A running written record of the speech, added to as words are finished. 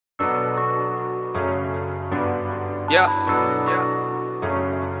Yeah.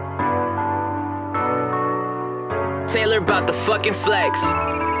 Taylor about the fucking flex.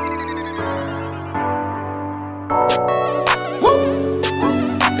 Woo!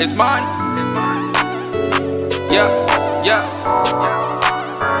 It's mine. Yeah, yeah.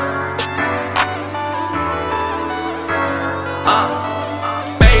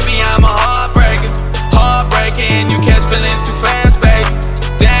 Baby, I'm a heartbreaker. Heartbreaker, and you catch feelings too fast, baby.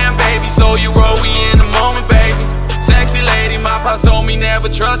 Damn, baby, so you roll, we in the moment, baby. Sexy lady, my pops told me never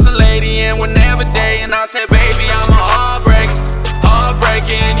trust a lady, and whenever day, and I said, baby, I'm a heartbreaker.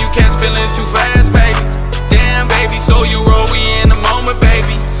 Heartbreaker, and you catch feelings too fast, baby. Damn, baby, so you roll, we in the moment,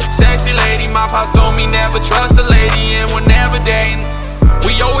 baby. Sexy lady, my pops told me never trust a lady, and whenever day.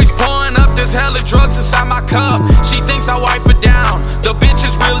 We always pouring up this hella drugs inside my cup. She thinks I wipe her down, the bitch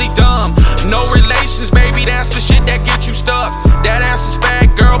is really dumb. No relations, baby, that's the shit that gets you stuck. That ass is fat,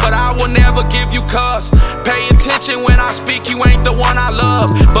 girl, but I will never give you cuss. Pay attention when I speak, you ain't the one I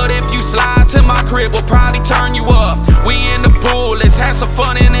love. But if you slide to my crib, we'll probably turn you up. We in the pool, let's have some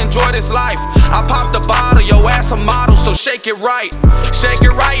fun and enjoy this life. I popped the bottle, yo ass a model, so shake it right. Shake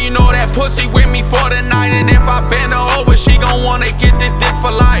it right, you know that pussy with me for the night. And if I bend her over, she gon' wanna get this dick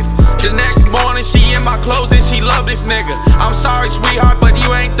for life. The next morning, she in my clothes and she love this nigga. I'm sorry, sweetheart, but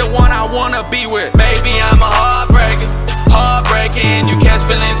you ain't the one I wanna be with. Baby, I'm a heartbreaker. Heartbreaker, and you catch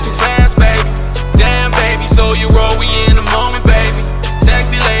feelings too fast, baby. Damn, baby, so you roll, we in the moment, baby.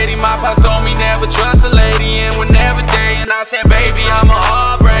 Sexy lady, my pops told me never trust a lady, and whenever day. And I said, baby, I'm a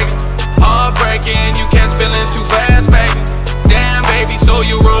heartbreaker. Heartbreaker, and you catch feelings too fast, baby. Damn, baby, so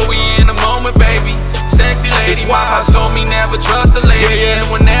you roll, we in the moment, baby. Sexy lady, my pops told me never trust a lady,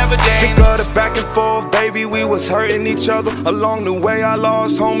 and whenever day. Kick the back and forth, baby, we was hurting each other. Along the way, I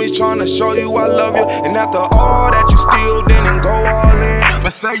lost homies trying to show you I love you. And after all that, you still didn't go all in.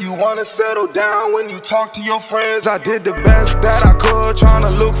 But say you wanna settle down when you talk to your friends. I did the best that I could, trying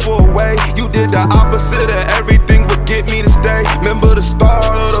to look for a way. You did the opposite of everything would get me to stay. Remember the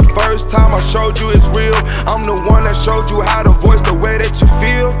start of the first time I showed you it's real. I'm the one that showed you how to voice the way that you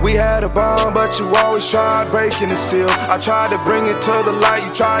feel. We had a bond, but you always tried breaking the seal. I tried to bring it to the light,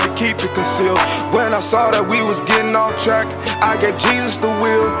 you tried to keep it concealed. When I saw that we was getting off track, I gave Jesus the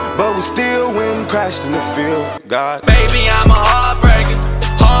wheel, but we still went and crashed in the field. God, baby, I'm a heartbreaker.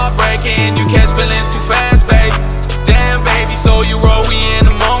 Heartbreaker, and you catch feelings too fast, baby. Damn, baby, so you roll, we in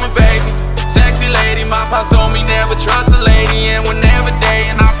the moment, baby. Sexy lady, my pops told me never trust a lady, and whenever day.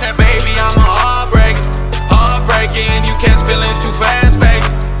 And I said, baby, I'm a heartbreaker. Heartbreaker, and you catch feelings too fast, baby.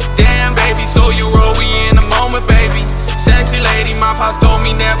 Damn, baby, so you roll, we in the moment, baby. Sexy lady, my pops told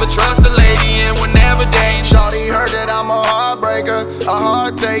me never trust a lady, and whenever day. Shawty heard that I'm a heartbreaker, a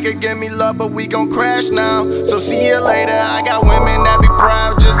heart taker. Give me love, but we gon' crash now. So see you later. I got women that be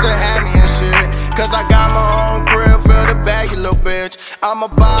proud just to have me and shit. Cause I got my own crib, fill the bag, you little bitch. I'ma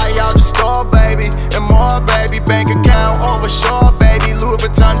buy out the store, baby, and more, baby. Bank account overshore, baby. Louis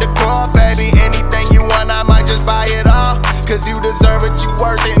Vuitton decor, baby. Anything you want, I might just buy it all. Cause you deserve it, you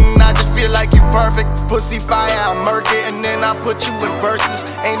worth it, and I just feel like you perfect. Pussy fire, I murk it, and then I put you in verses.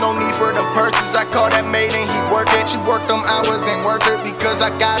 Ain't no need for them purses, I call that maid and he work it. She worked them hours, ain't worth it, because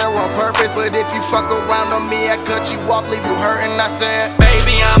I got her on purpose. But if you fuck around on me, I cut you off, leave you hurting. I said,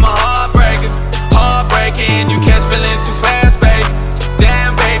 baby, I'm a heartbreaker. Heartbreaker, and you catch feelings too fast, baby.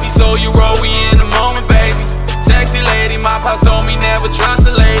 Damn, baby, so you roll, we in the moment, baby. Sexy lady, my pops told me never trust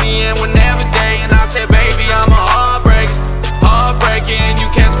a lady, and whenever day. And I said, baby, I'm a heartbreaker. Heartbreaker, and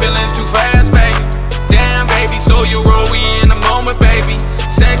you catch feelings too fast, baby. Damn, baby, so you roll, we in the moment, baby.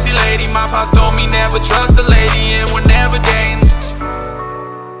 Sexy lady, my pops told me never trust a lady.